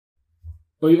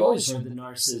Well, you've always heard that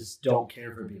narcissists don't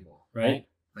care for people, right?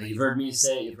 Like you've heard me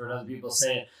say it, you've heard other people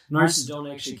say it. Narcissists don't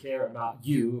actually care about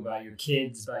you, about your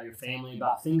kids, about your family,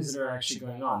 about things that are actually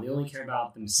going on. They only care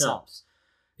about themselves.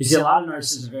 You see, a lot of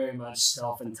narcissists are very much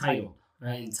self-entitled,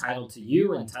 right? Entitled to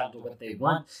you, entitled to what they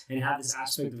want, and have this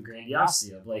aspect of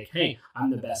grandiosity of like, hey,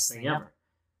 I'm the best thing ever.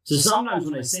 So sometimes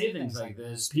when I say things like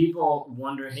this, people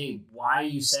wonder, hey, why are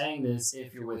you saying this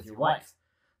if you're with your wife?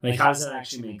 Like, how does that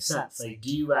actually make sense? Like, do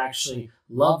you actually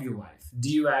love your wife? Do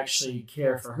you actually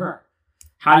care for her?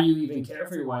 How do you even care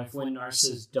for your wife when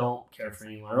narcissists don't care for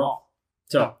anyone at all?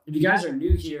 So, if you guys are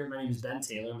new here, my name is Ben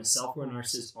Taylor. I'm a self-aware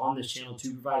narcissist on this channel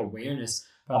to provide awareness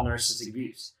about narcissistic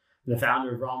abuse. I'm the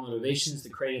founder of Raw Motivations, the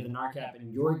creator of the NARC app,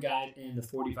 and your guide in the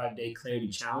 45-day Clarity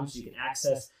Challenge you can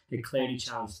access at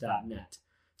claritychallenge.net.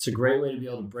 It's a great way to be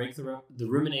able to break the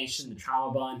rumination, the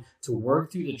trauma bond, to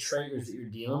work through the triggers that you're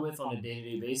dealing with on a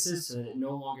day-to-day basis so that it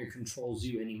no longer controls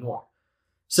you anymore.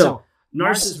 So,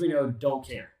 narcissists, we know, don't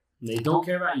care. They don't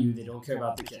care about you. They don't care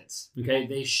about the kids. Okay?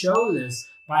 They show this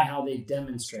by how they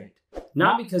demonstrate,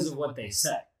 not because of what they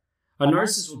say. A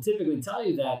narcissist will typically tell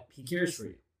you that he cares for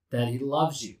you, that he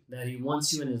loves you, that he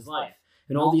wants you in his life.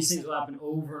 And all these things will happen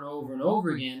over and over and over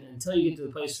again until you get to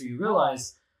the place where you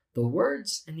realize the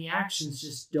words and the actions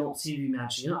just don't seem to be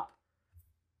matching up.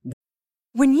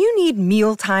 When you need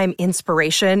mealtime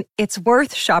inspiration, it's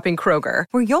worth shopping Kroger,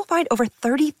 where you'll find over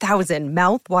 30,000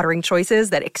 mouth-watering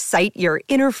choices that excite your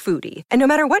inner foodie. And no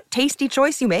matter what tasty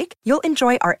choice you make, you'll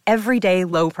enjoy our everyday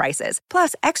low prices,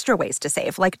 plus extra ways to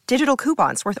save, like digital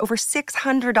coupons worth over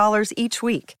 $600 each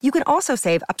week. You can also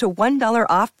save up to $1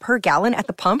 off per gallon at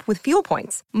the pump with fuel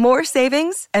points. More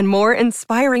savings and more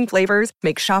inspiring flavors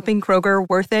make shopping Kroger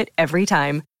worth it every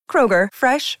time. Kroger,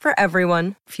 fresh for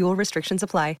everyone. Fuel restrictions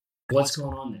apply. What's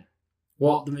going on there?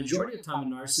 Well, the majority of the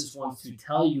time, a narcissist wants to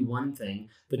tell you one thing,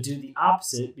 but do the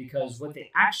opposite because what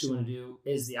they actually want to do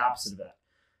is the opposite of that.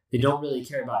 They don't really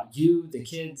care about you, the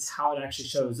kids, how it actually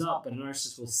shows up, but a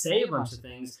narcissist will say a bunch of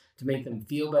things to make them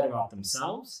feel better about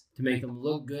themselves, to make them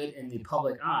look good in the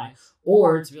public eye,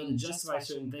 or to be able to justify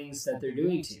certain things that they're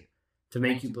doing to you, to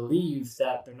make you believe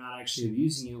that they're not actually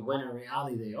abusing you when in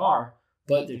reality they are,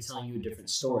 but they're telling you a different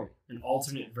story, an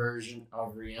alternate version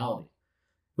of reality.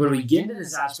 When we get into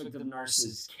this aspect of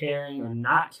narcissists caring or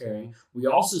not caring, we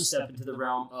also step into the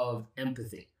realm of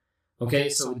empathy. Okay,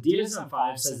 so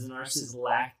DSM-5 says the narcissists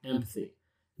lack empathy.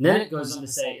 And then it goes on to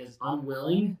say is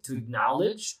unwilling to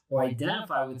acknowledge or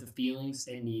identify with the feelings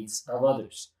and needs of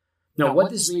others. Now,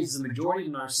 what this means is the majority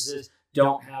of narcissists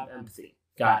don't have empathy.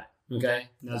 Got it, okay?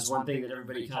 And that's one thing that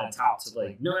everybody kind of touts of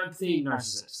like, no empathy,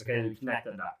 narcissist. Okay, we connect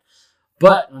that dot.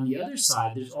 But on the other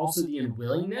side, there's also the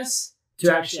unwillingness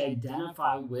to actually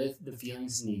identify with the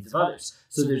feelings and needs of others.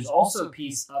 So there's also a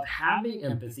piece of having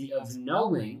empathy, of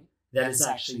knowing that it's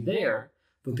actually there,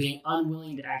 but being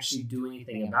unwilling to actually do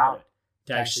anything about it,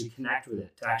 to actually connect with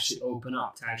it, to actually open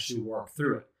up, to actually work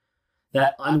through it.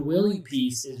 That unwilling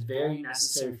piece is very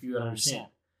necessary for you to understand.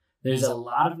 There's a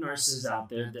lot of narcissists out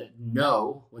there that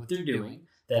know what they're doing,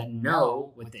 that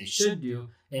know what they should do,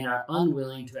 and are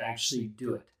unwilling to actually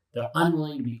do it. They're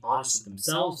unwilling to be honest with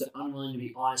themselves. They're unwilling to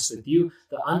be honest with you.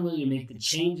 They're unwilling to make the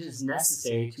changes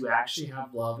necessary to actually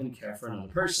have love and care for another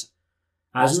person.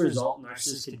 As a result,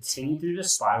 narcissists continue through the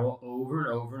spiral over and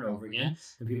over and over again.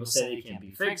 And people say they can't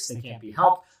be fixed, they can't be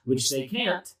helped, which they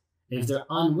can't if they're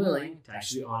unwilling to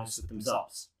actually be honest with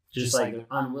themselves. Just like they're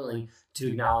unwilling to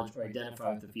acknowledge or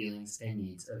identify with the feelings and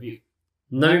needs of you.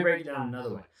 Let me break it down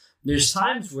another way. There's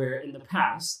times where in the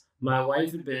past, my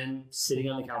wife had been sitting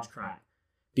on the couch crying.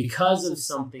 Because of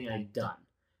something I'd done,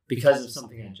 because of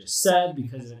something I just said,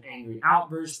 because of an angry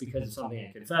outburst, because of something I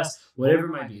confessed, whatever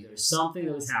it might be, there was something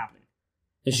that was happening.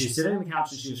 And she was sitting on the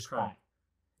couch and she was crying.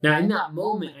 Now, in that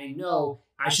moment, I know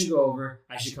I should go over,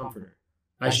 I should comfort her.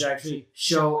 I should actually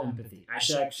show empathy. I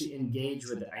should actually engage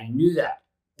with it. I knew that.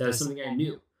 That was something I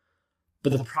knew.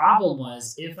 But the problem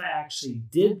was, if I actually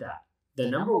did that,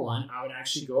 then number one, I would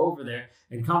actually go over there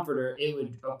and comfort her. It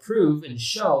would approve and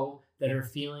show that her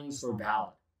feelings were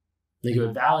valid. Like it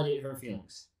would validate her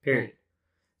feelings, period.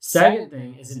 Second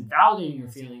thing is in validating her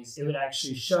feelings, it would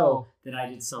actually show that I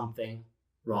did something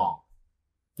wrong.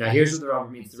 Now here's where the rubber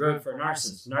meets the road for a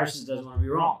narcissist. A narcissist doesn't want to be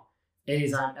wrong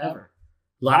anytime ever.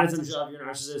 A lot of times you'll have your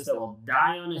narcissist that will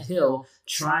die on a hill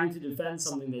trying to defend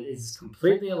something that is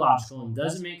completely illogical and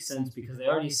doesn't make sense because they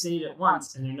already stated it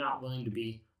once and they're not willing to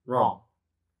be wrong.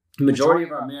 The majority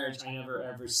of our marriage, I never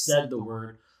ever said the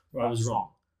word where I was wrong.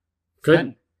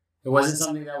 Couldn't. It wasn't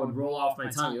something that would roll off my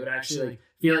tongue. It would actually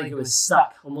feel like it was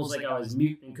stuck, almost like I was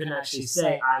mute and couldn't actually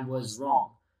say I was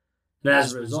wrong. And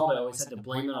as a result, I always had to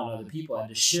blame it on other people. I had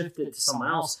to shift it to someone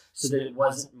else so that it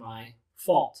wasn't my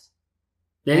fault.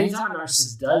 Anytime a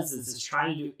narcissist does this, is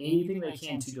trying to do anything they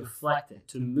can to deflect it,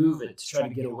 to move it, to try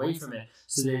to get away from it,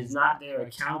 so that it's not their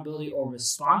accountability or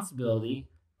responsibility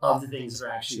of the things that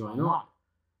are actually going on.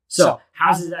 So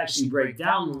how does it actually break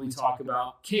down when we talk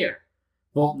about care?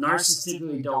 Well, narcissists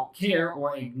typically don't care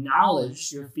or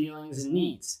acknowledge your feelings and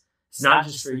needs. It's not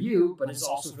just for you, but it's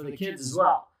also for the kids as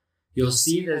well. You'll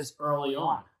see this early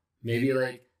on, maybe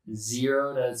like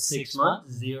 0 to 6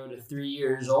 months, 0 to 3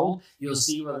 years old. You'll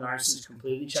see where the narcissist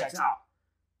completely checks out,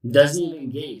 doesn't even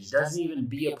engage, doesn't even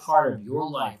be a part of your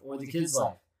life or the kid's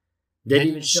life. Didn't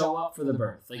even show up for the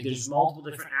birth. Like, there's multiple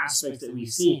different aspects that we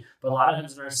see, but a lot of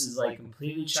times the narcissist is like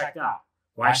completely checked out.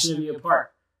 Why should I be a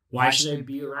part? Why should I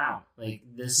be around? Like,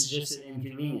 this is just an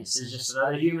inconvenience. It's just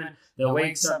another human that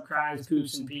wakes up, cries,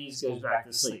 poops and pees, goes back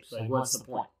to sleep. So, like, what's the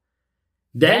point?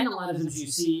 Then a lot of times you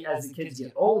see as the kids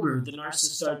get older, the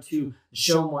narcissists start to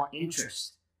show more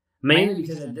interest. Mainly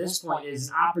because at this point it is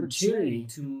an opportunity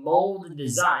to mold and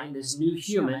design this new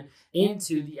human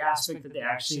into the aspect that they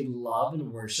actually love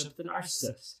and worship the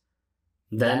narcissist.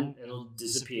 Then it'll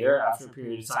disappear after a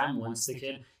period of time once the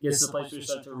kid gets to the place where you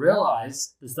start to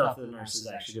realize the stuff that the narcissist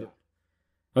is actually doing.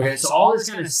 Okay, so all this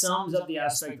kind of sums up the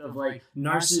aspect of like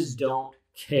narcissists don't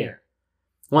care.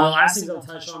 One of the last things I'll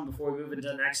touch on before we move into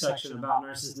the next section about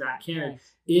narcissists not caring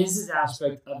is this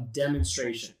aspect of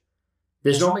demonstration.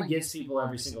 This normally gets people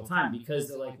every single time because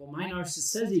they're like, well, my narcissist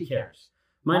says he cares.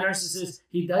 My narcissist,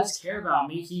 he does care about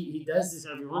me. He does this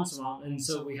every once in a while. And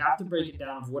so we have to break it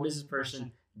down of what does this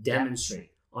person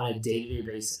demonstrate on a day-to-day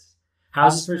basis? How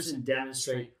does this person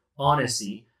demonstrate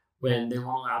honesty when they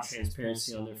won't allow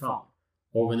transparency on their phone?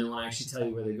 Or when they won't actually tell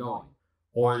you where they're going?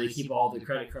 Or they keep all the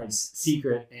credit cards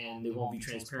secret and they won't be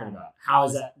transparent about it? How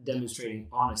is that demonstrating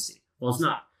honesty? Well, it's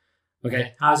not.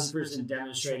 Okay, how is this person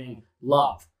demonstrating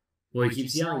love? Well, he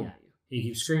keeps yelling at you. He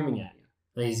keeps screaming at you.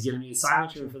 Like he's giving you a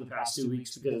silent treatment for the past 2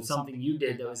 weeks because of something you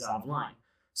did that was out of line.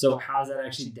 So how is that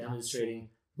actually demonstrating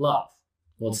love?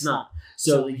 Well, it's not.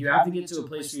 So like, you have to get to a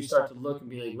place where you start to look and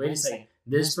be like, wait a second,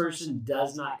 this person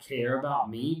does not care about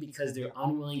me because they're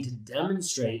unwilling to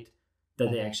demonstrate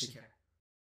that they actually care.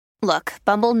 Look,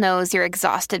 Bumble knows you're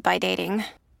exhausted by dating.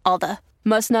 All the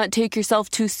must not take yourself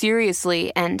too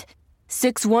seriously and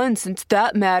 6'1" since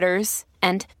that matters.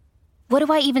 And what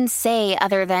do I even say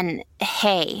other than,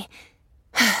 hey?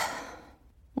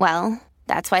 Well,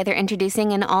 that's why they're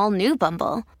introducing an all-new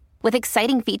Bumble with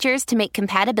exciting features to make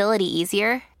compatibility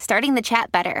easier, starting the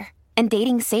chat better, and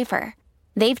dating safer.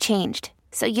 They've changed,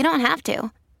 so you don't have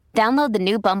to. Download the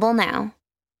new Bumble now.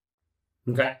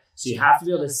 Okay, so you have to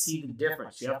be able to see the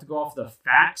difference. You have to go off the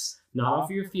facts, not off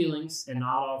your feelings, and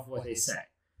not off what they say.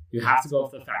 You have to go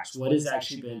off the facts. What has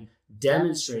actually been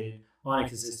demonstrated on a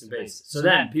consistent basis. So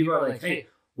then people are like, hey,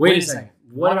 wait a second.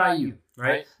 What about you?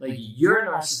 Right? Like, you're a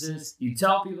narcissist. You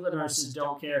tell people that narcissists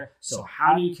don't care. So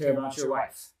how do you care about your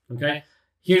wife? Okay?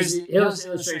 Here's the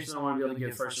illustration I want to be able to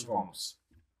give first and foremost.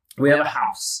 We have a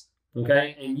house.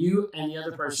 Okay? And you and the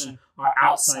other person are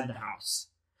outside the house.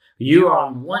 You are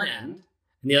on one end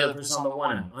and the other person on the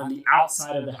one end, on the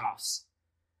outside of the house.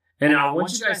 And I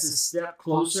want you guys to step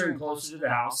closer and closer to the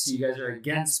house so you guys are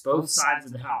against both sides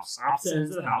of the house, opposite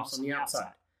ends of the house on the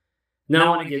outside.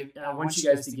 Now I want you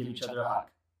guys to give each other a hug.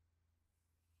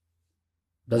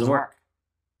 Doesn't work.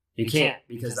 You can't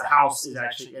because the house is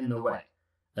actually in the way.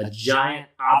 A giant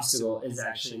obstacle is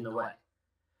actually in the way.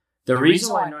 The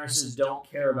reason why narcissists don't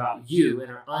care about you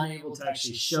and are unable to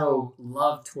actually show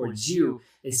love towards you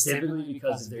is typically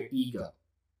because of their ego.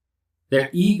 Their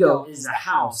ego is the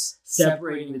house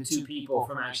separating the two people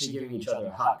from actually giving each other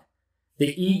a hug.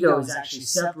 The ego is actually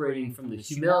separating from the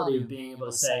humility of being able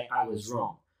to say, I was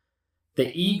wrong. The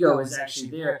ego is actually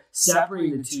there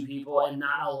separating the two people and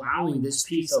not allowing this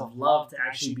piece of love to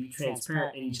actually be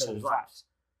transparent in each other's lives.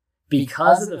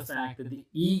 Because of the fact that the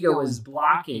ego is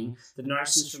blocking the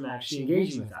narcissist from actually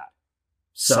engaging with that.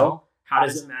 So, how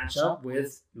does it match up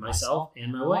with myself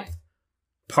and my wife?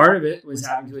 Part of it was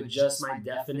having to adjust my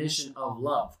definition of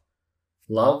love.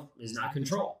 Love is not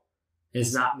control.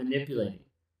 It's not manipulating.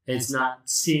 It's not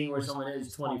seeing where someone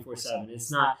is 24/7. It's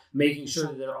not making sure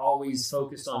that they're always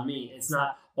focused on me. It's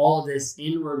not all of this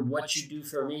inward, what you do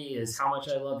for me is how much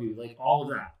I love you. Like all of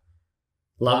that.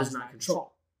 Love is not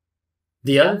control.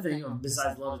 The other thing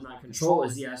besides love is not control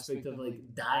is the aspect of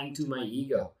like dying to my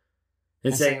ego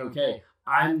and saying, okay,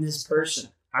 I'm this person.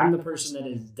 I'm the person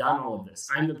that has done all of this.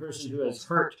 I'm the person who has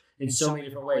hurt in so many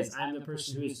different ways. I'm the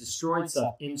person who has destroyed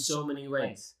stuff in so many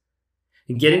ways.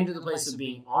 And getting to the place of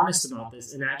being honest about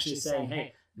this and actually saying,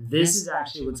 hey, this is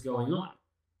actually what's going on.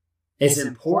 It's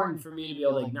important for me to be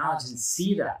able to acknowledge and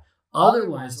see that.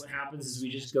 Otherwise, what happens is we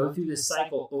just go through this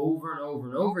cycle over and over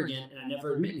and over again, and I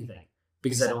never admit anything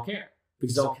because I don't care,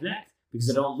 because I don't connect, because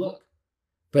I don't look.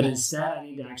 But instead, I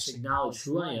need to actually acknowledge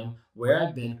who I am, where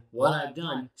I've been, what I've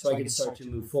done, so I can start to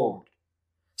move forward.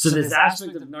 So this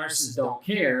aspect of narcissists don't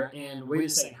care, and wait a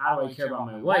second, how do I care about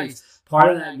my wife?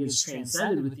 Part of that gets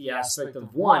transcended with the aspect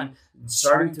of, one,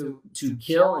 starting to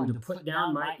kill and to put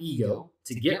down my ego,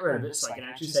 to get rid of it so I can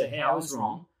actually say, hey, I was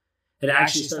wrong. And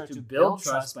actually start to build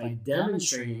trust by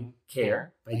demonstrating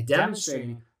care, by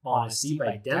demonstrating honesty,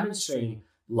 by demonstrating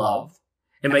love,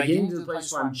 and by getting to the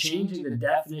place where I'm changing the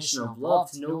definition of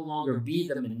love to no longer be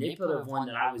the manipulative one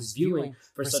that I was viewing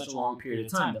for such a long period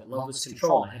of time, that love was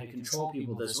control. I had to control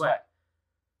people this way.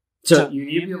 So you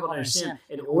need to be able to understand,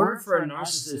 in order for a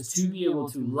narcissist to be able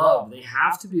to love, they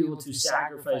have to be able to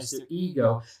sacrifice their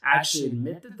ego, actually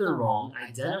admit that they're wrong,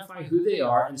 identify who they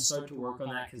are, and start to work on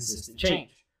that consistent change.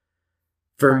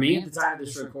 For me, at the time of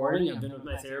this recording, I've been with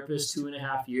my therapist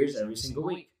 2.5 years every single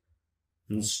week.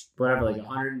 It's whatever, like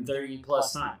 130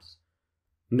 plus times.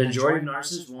 The majority of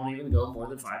narcissists won't even go more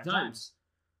than 5 times.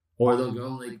 Or they'll go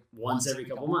like once every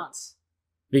couple months.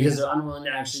 Because they're unwilling to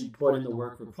actually put in the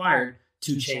work required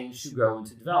to change, to grow, and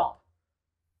to develop.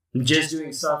 And just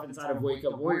doing stuff inside of Wake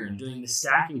Up Warrior and doing the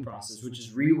stacking process, which is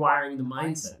rewiring the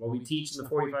mindset, what we teach in the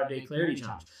 45-day clarity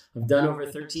challenge. I've done over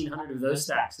 1,300 of those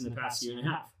stacks in the past 1.5 years.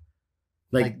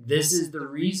 Like, this is the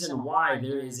reason why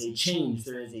there is a change,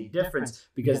 there is a difference,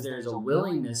 because there is a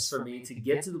willingness for me to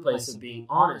get to the place of being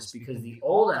honest, because the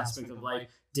old aspect of life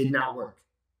did not work.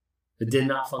 It did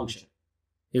not function.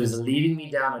 It was leading me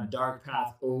down a dark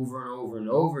path over and over and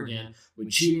over again, with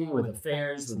cheating, with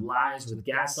affairs, with lies, with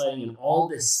gaslighting, and all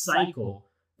this cycle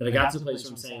that I got to a place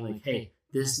where I'm saying, like, hey,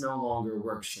 this no longer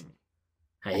works for me.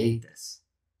 I hate this.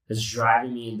 It's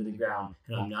driving me into the ground,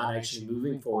 and I'm not actually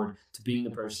moving forward to being the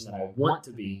person that I want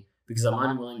to be because I'm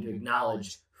unwilling to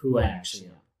acknowledge who I actually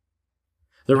am.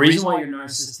 The reason why your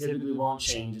narcissist typically won't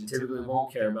change and typically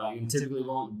won't care about you and typically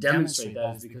won't demonstrate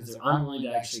that is because they're unwilling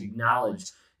to actually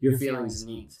acknowledge your feelings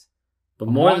and needs. But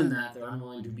more than that, they're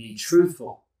unwilling to be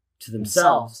truthful to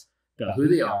themselves about who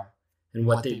they are and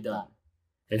what they've done.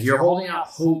 If you're holding out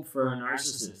hope for a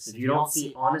narcissist, if you don't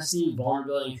see honesty,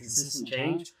 vulnerability, and consistent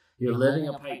change, you're living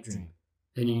a pipe dream,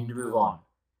 and you need to move on.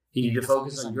 You need to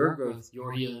focus on your growth,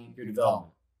 your healing, your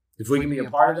development. If we can be a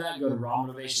part of that, go to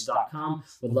rawmotivations.com.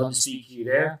 Would love to speak to you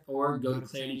there, or go to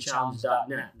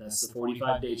claritychallenge.net. That's the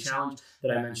 45-day challenge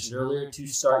that I mentioned earlier to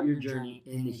start your journey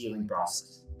in the healing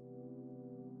process.